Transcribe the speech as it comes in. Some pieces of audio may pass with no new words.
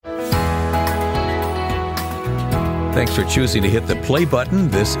Thanks for choosing to hit the play button.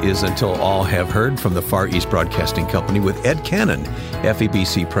 This is Until All Have Heard from the Far East Broadcasting Company with Ed Cannon,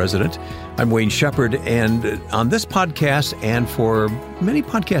 FEBC President. I'm Wayne Shepherd, and on this podcast and for many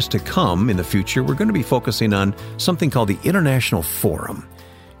podcasts to come in the future, we're going to be focusing on something called the International Forum.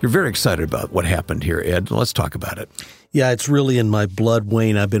 You're very excited about what happened here, Ed. Let's talk about it. Yeah, it's really in my blood,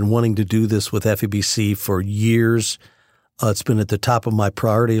 Wayne. I've been wanting to do this with FEBC for years. It's been at the top of my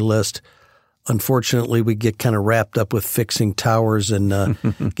priority list. Unfortunately, we get kind of wrapped up with fixing towers and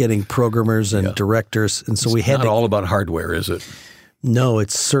getting programmers and directors. And so it's we had not all about hardware, is it? No,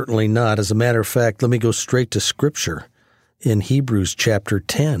 it's certainly not. As a matter of fact, let me go straight to Scripture in Hebrews chapter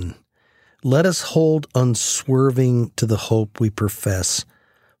 10. Let us hold unswerving to the hope we profess,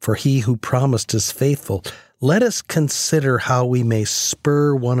 for he who promised is faithful. Let us consider how we may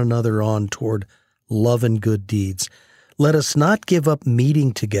spur one another on toward love and good deeds. Let us not give up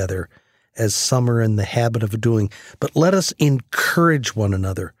meeting together, as some are in the habit of doing, but let us encourage one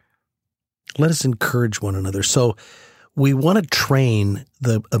another. Let us encourage one another. So we want to train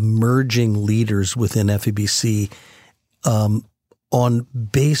the emerging leaders within FEBC on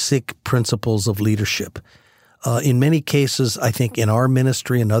basic principles of leadership. In many cases, I think in our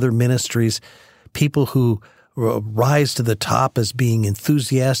ministry and other ministries, people who rise to the top as being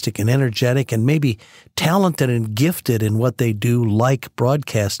enthusiastic and energetic and maybe talented and gifted in what they do, like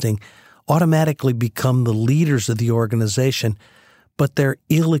broadcasting, automatically become the leaders of the organization, but they're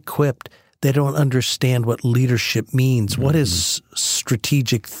ill-equipped. They don't understand what leadership means. What is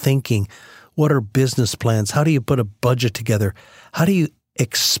strategic thinking? What are business plans? How do you put a budget together? How do you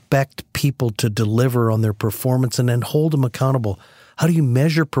expect people to deliver on their performance and then hold them accountable? How do you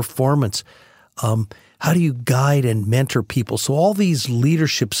measure performance? How do you guide and mentor people? So all these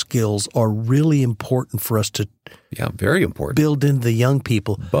leadership skills are really important for us to very important. Build into the young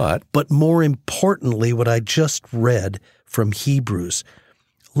people. But more importantly, what I just read from Hebrews,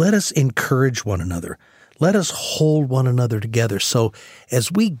 let us encourage one another. Let us hold one another together. So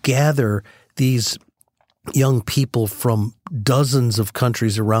as we gather these young people from dozens of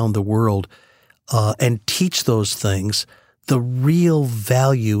countries around the world and teach those things, the real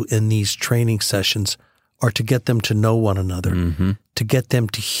value in these training sessions are to get them to know one another, to get them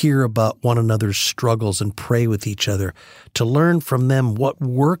to hear about one another's struggles and pray with each other, to learn from them what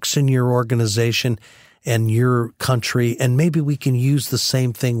works in your organization and your country, and maybe we can use the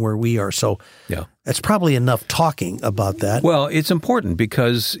same thing where we are. So that's probably enough talking about that. Well, it's important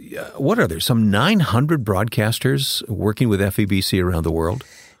because what are there, some 900 broadcasters working with FEBC around the world?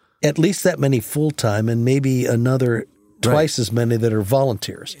 At least that many full-time and maybe another twice as many that are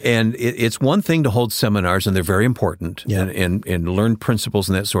volunteers. And it's one thing to hold seminars, and they're very important, and learn principles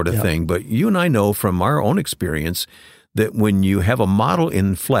and that sort of thing. But you and I know from our own experience that when you have a model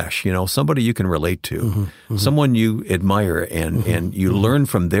in flesh, somebody you can relate to, someone you admire, and you learn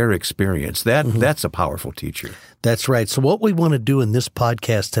from their experience, that's a powerful teacher. That's right. So what we want to do in this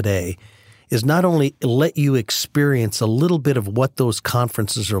podcast today is not only let you experience a little bit of what those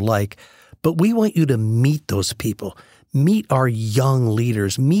conferences are like, but we want you to meet those people. Meet our young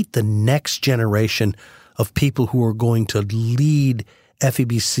leaders. Meet the next generation of people who are going to lead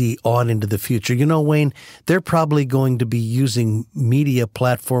FEBC on into the future. Wayne, they're probably going to be using media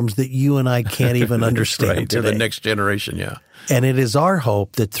platforms that you and I can't even understand today. They're the next generation, And it is our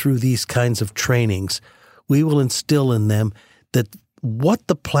hope that through these kinds of trainings, we will instill in them that what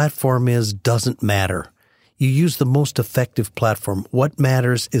the platform is doesn't matter. You use the most effective platform. What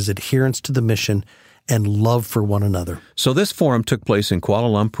matters is adherence to the mission and love for one another. So this forum took place in Kuala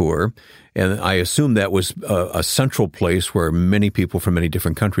Lumpur, and I assume that was a central place where many people from many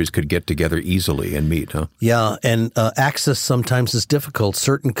different countries could get together easily and meet, huh? Yeah, and access sometimes is difficult.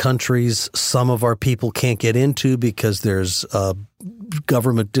 Certain countries, some of our people can't get into because there's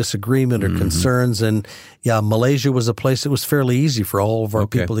government disagreement or concerns. And Malaysia was a place that was fairly easy for all of our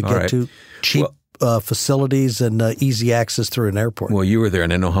people to get to. Cheap facilities and easy access through an airport. Well, you were there,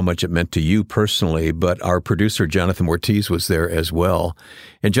 and I know how much it meant to you personally, but our producer, Jonathan Ortiz, was there as well.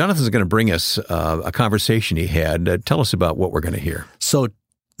 And Jonathan's going to bring us a conversation he had. Tell us about what we're going to hear. So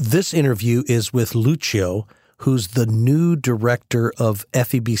this interview is with Lucho, who's the new director of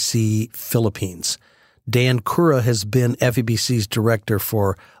FEBC Philippines. Dan Cura has been FEBC's director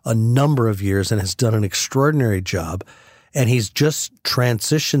for a number of years and has done an extraordinary job. And he's just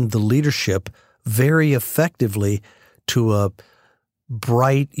transitioned the leadership very effectively to a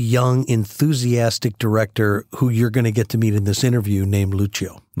bright, young, enthusiastic director who you're going to get to meet in this interview named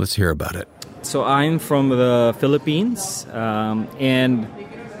Lucho. Let's hear about it. So I'm from the Philippines, and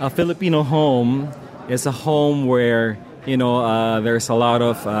a Filipino home is a home where There's a lot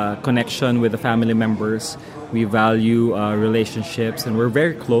of connection with the family members. We value relationships, and we're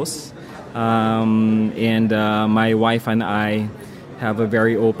very close. And my wife and I have a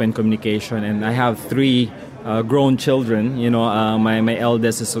very open communication, and I have 3 grown children. My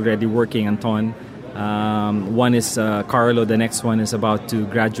eldest is already working, Anton. One is Carlo, the next one is about to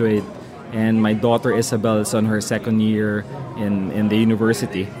graduate, and my daughter Isabel is on her 2nd year in the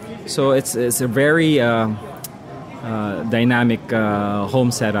university. So it's a very dynamic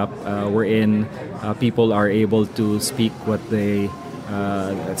home setup wherein people are able to speak what they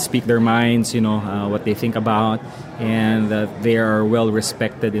speak their minds, what they think about, and that they are well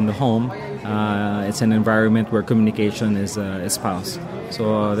respected in the home. It's an environment where communication is espoused.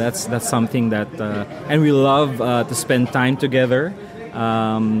 So that's something that, and we love to spend time together.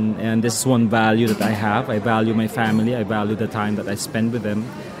 And this is one value that I have. I value my family. I value the time that I spend with them.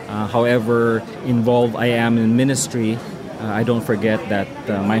 However involved I am in ministry, I don't forget that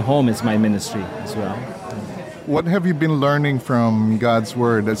my home is my ministry as well. What have you been learning from God's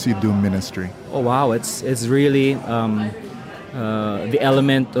Word as you do ministry? Oh wow, it's really the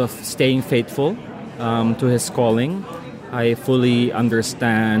element of staying faithful to His calling. I fully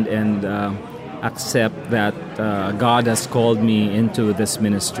understand and accept that God has called me into this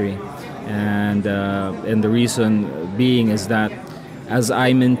ministry, and the reason being is that as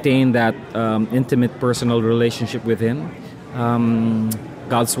I maintain that intimate personal relationship with Him,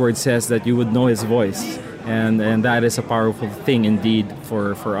 God's Word says that you would know His voice. And that is a powerful thing indeed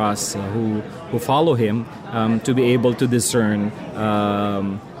for us who follow Him, to be able to discern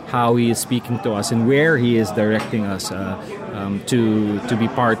how He is speaking to us and where He is directing us to be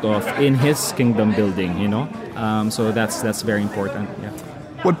part of in His kingdom building. So that's very important. Yeah.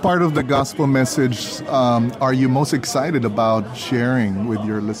 What part of the gospel message are you most excited about sharing with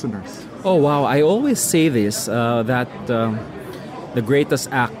your listeners? Oh wow! I always say this that the greatest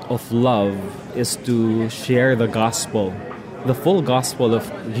act of love is to share the gospel, the full gospel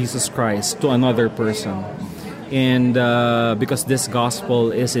of Jesus Christ to another person. And because this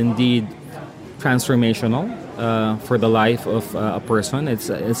gospel is indeed transformational for the life of a person, it's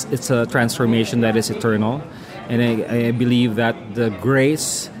a transformation that is eternal. And I believe that the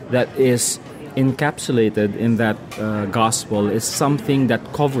grace that is encapsulated in that gospel is something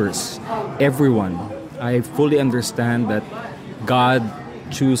that covers everyone. I fully understand that God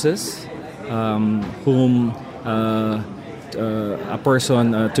chooses whom a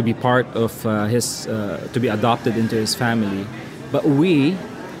person to be part of His, to be adopted into His family. But we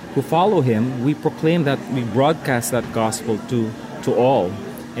who follow Him, we proclaim that, we broadcast that gospel to all.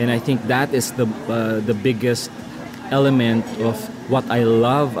 And I think that is the biggest element of what I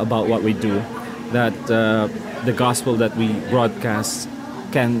love about what we do, that the gospel that we broadcast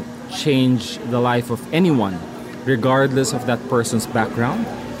can change the life of anyone, regardless of that person's background.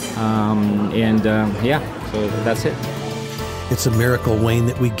 So that's it. It's a miracle, Wayne,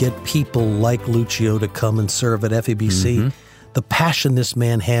 that we get people like Lucho to come and serve at FEBC. Mm-hmm. The passion this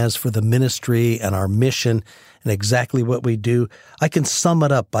man has for the ministry and our mission and exactly what we do, I can sum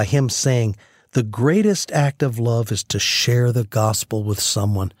it up by him saying, the greatest act of love is to share the gospel with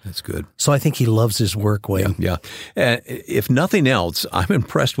someone. That's good. So I think he loves his work, Wayne. Yeah. If nothing else, I'm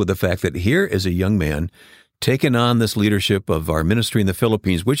impressed with the fact that here is a young man taken on this leadership of our ministry in the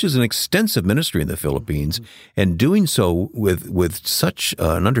Philippines, which is an extensive ministry in the Philippines, and doing so with such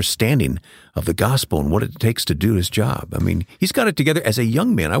an understanding of the gospel and what it takes to do his job. I mean, he's got it together as a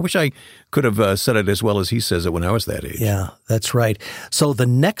young man. I wish I could have said it as well as he says it when I was that age. Yeah, that's right. So the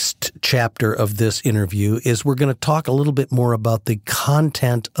next chapter of this interview is we're going to talk a little bit more about the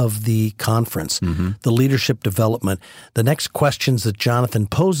content of the conference, the leadership development. The next questions that Jonathan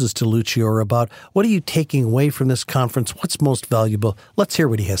poses to Lucho are about, what are you taking away from this conference? What's most valuable? Let's hear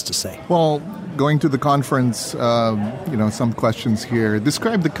what he has to say. Well, going to the conference, some questions here.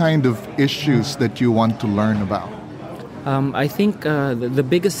 Describe the kind of issues that you want to learn about. I think the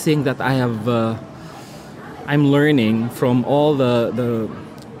biggest thing that I'm learning from all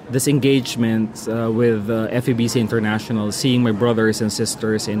this engagement with FEBC International, seeing my brothers and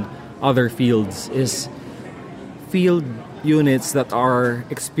sisters in other fields, is field units that are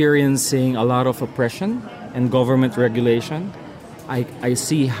experiencing a lot of oppression and government regulation. I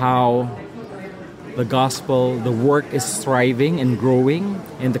see how the gospel, the work is thriving and growing,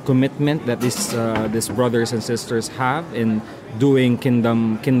 and the commitment that these brothers and sisters have in doing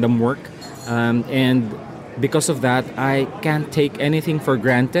kingdom work. And because of that, I can't take anything for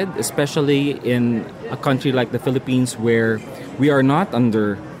granted, especially in a country like the Philippines, where we are not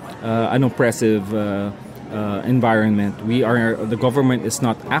under an oppressive environment. The government is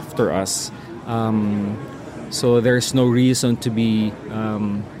not after us. So there's no reason to be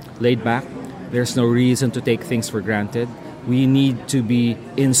laid back. There's no reason to take things for granted. We need to be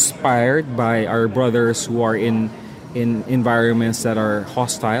inspired by our brothers who are in environments that are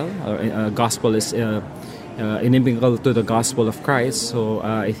hostile. Gospel is inimical to the gospel of Christ. So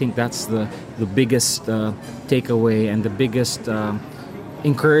I think that's the biggest takeaway and the biggest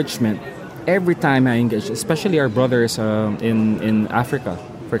encouragement every time I engage, especially our brothers in Africa.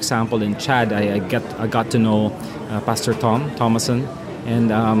 For example, in Chad, I got to know Pastor Thomason,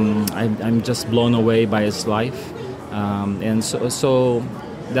 and I'm just blown away by his life. And so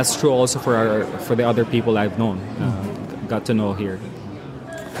that's true also for the other people I've known, got to know here.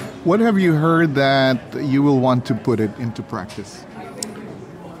 What have you heard that you will want to put it into practice?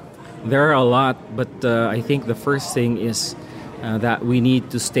 There are a lot, but I think the first thing is that we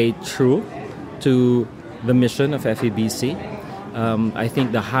need to stay true to the mission of FEBC. I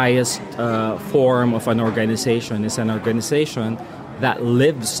think the highest form of an organization is an organization that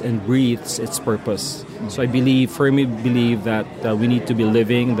lives and breathes its purpose. So I firmly believe that we need to be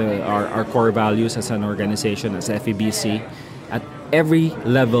living our core values as an organization, as FEBC, at every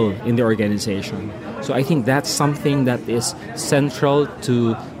level in the organization. So I think that's something that is central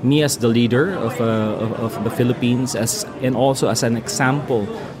to me as the leader of the Philippines, and also as an example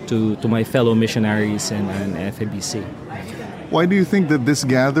to my fellow missionaries and FEBC. Why do you think that this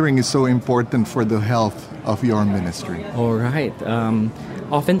gathering is so important for the health of your ministry? All right.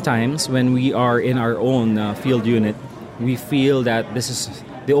 Oftentimes, when we are in our own field unit, we feel that this is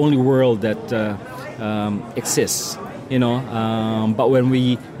the only world that exists. But when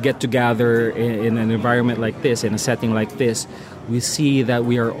we get together in an environment like this, in a setting like this, we see that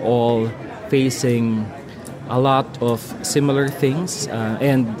we are all facing a lot of similar things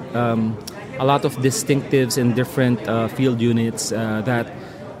and a lot of distinctives in different field units that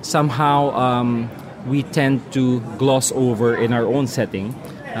somehow we tend to gloss over in our own setting.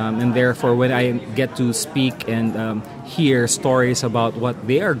 And therefore, when I get to speak and hear stories about what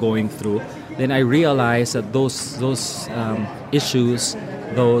they are going through, then I realize that those issues,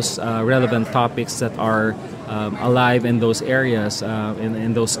 those relevant topics that are alive in those areas,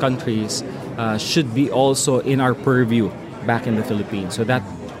 in those countries, should be also in our purview back in the Philippines. So that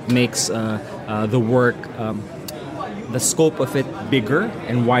makes the work, the scope of it bigger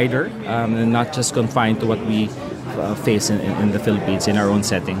and wider, and not just confined to what we face in the Philippines, in our own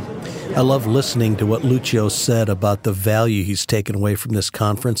setting. I love listening to what Lucho said about the value he's taken away from this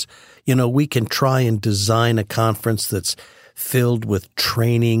conference. We can try and design a conference that's filled with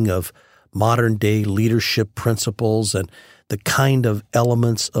training of modern-day leadership principles and the kind of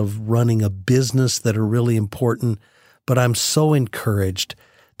elements of running a business that are really important. But I'm so encouraged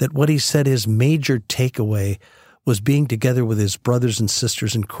that what he said his major takeaway was being together with his brothers and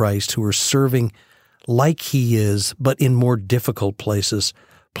sisters in Christ who are serving like he is, but in more difficult places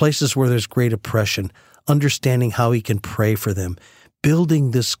where there's great oppression, understanding how he can pray for them,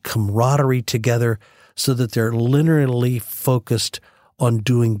 building this camaraderie together so that they're linearly focused on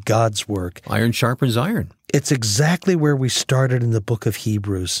doing God's work. Iron sharpens iron. It's exactly where we started in the book of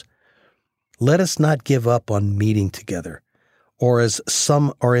Hebrews. Let us not give up on meeting together, or as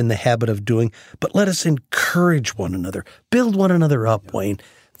some are in the habit of doing, but let us encourage one another, build one another up, Wayne.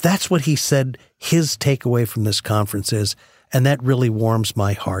 That's what he said his takeaway from this conference is, and that really warms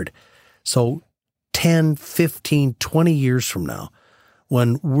my heart. So 10, 15, 20 years from now,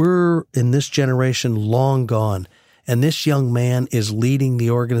 when we're in this generation long gone, and this young man is leading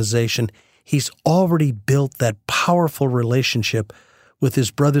the organization, he's already built that powerful relationship with his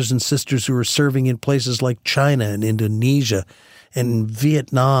brothers and sisters who are serving in places like China and Indonesia and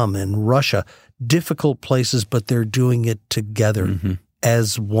Vietnam and Russia. Difficult places, but they're doing it together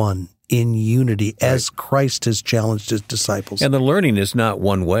as one, in unity, as Christ has challenged his disciples. And the learning is not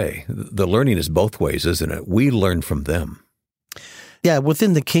one way. The learning is both ways, isn't it? We learn from them. Yeah,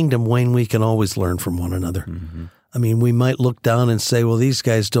 within the kingdom, Wayne, we can always learn from one another. I mean, we might look down and say, well, these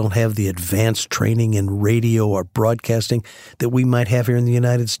guys don't have the advanced training in radio or broadcasting that we might have here in the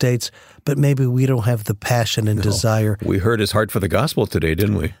United States, but maybe we don't have the passion and desire. We heard his heart for the gospel today,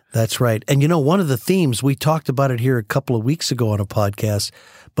 didn't we? That's right. And one of the themes, we talked about it here a couple of weeks ago on a podcast,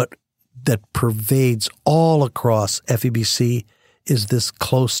 but that pervades all across FEBC is this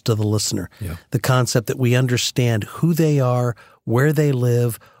close to the listener. Yeah. The concept that we understand who they are, where they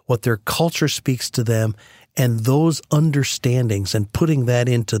live, what their culture speaks to them, and those understandings and putting that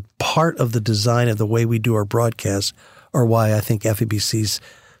into part of the design of the way we do our broadcasts are why I think FEBC's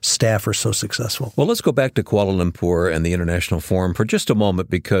staff are so successful. Well, let's go back to Kuala Lumpur and the International Forum for just a moment,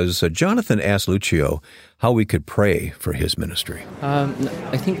 because Jonathan asked Lucio how we could pray for his ministry.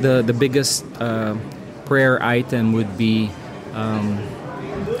 I think the biggest prayer item would be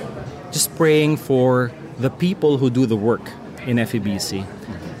just praying for the people who do the work in FEBC,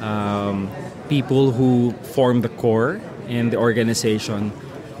 people who form the core in the organization.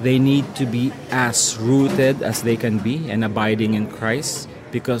 They need to be as rooted as they can be and abiding in Christ,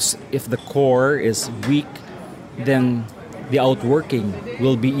 because if the core is weak, then the outworking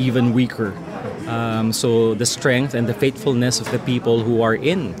will be even weaker. So the strength and the faithfulness of the people who are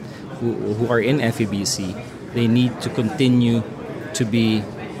in FEBC, they need to continue to be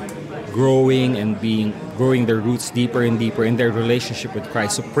growing and growing their roots deeper and deeper in their relationship with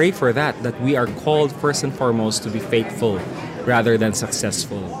Christ. So pray for that we are called first and foremost to be faithful rather than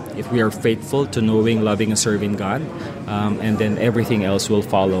successful. If we are faithful to knowing, loving, and serving God, and then everything else will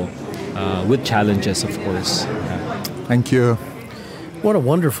follow, with challenges, of course. Thank you. What a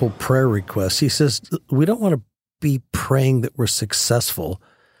wonderful prayer request. He says we don't want to be praying that we're successful.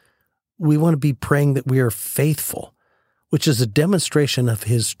 We want to be praying that we are faithful, which is a demonstration of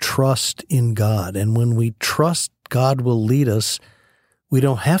his trust in God. And when we trust God will lead us, we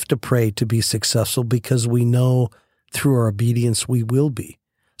don't have to pray to be successful because we know through our obedience we will be.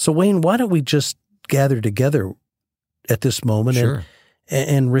 So Wayne, why don't we just gather together at this moment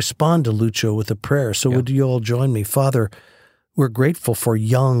and respond to Lucho with a prayer? So would you all join me? Father, we're grateful for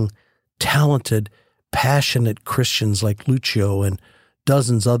young, talented, passionate Christians like Lucho and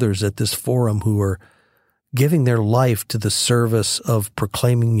dozens others at this forum who are giving their life to the service of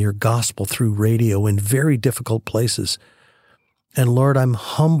proclaiming your gospel through radio in very difficult places. And Lord, I'm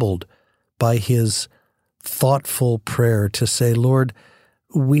humbled by his thoughtful prayer to say, Lord,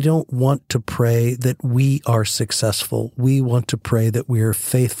 we don't want to pray that we are successful. We want to pray that we are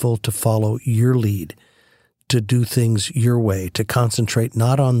faithful to follow your lead, to do things your way, to concentrate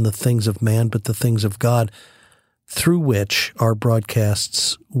not on the things of man, but the things of God, through which our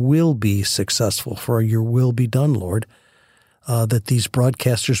broadcasts will be successful, for your will be done, Lord, that these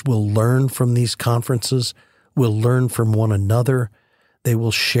broadcasters will learn from these conferences, will learn from one another. They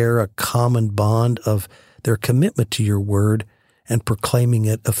will share a common bond of their commitment to your word and proclaiming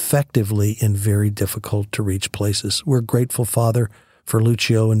it effectively in very difficult-to-reach places. We're grateful, Father, for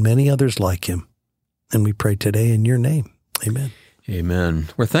Lucio and many others like him, and we pray today in your name. Amen. Amen.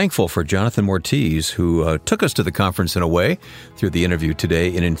 We're thankful for Jonathan Mortiz, who took us to the conference in a way through the interview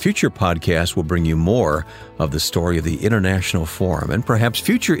today. And in future podcasts, we'll bring you more of the story of the International Forum and perhaps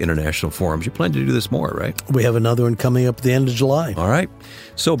future international forums. You plan to do this more, right? We have another one coming up at the end of July. All right.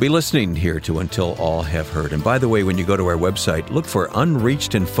 So be listening here to Until All Have Heard. And by the way, when you go to our website, look for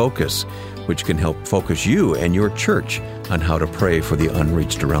Unreached in Focus, which can help focus you and your church on how to pray for the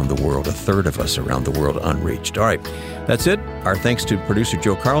unreached around the world. A third of us around the world unreached. All right, that's it. Our thanks to producer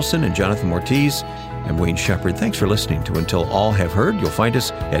Joe Carlson and Jonathan Mortiz. I'm Wayne Shepherd. Thanks for listening to Until All Have Heard. You'll find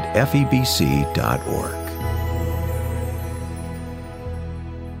us at FEBC.org.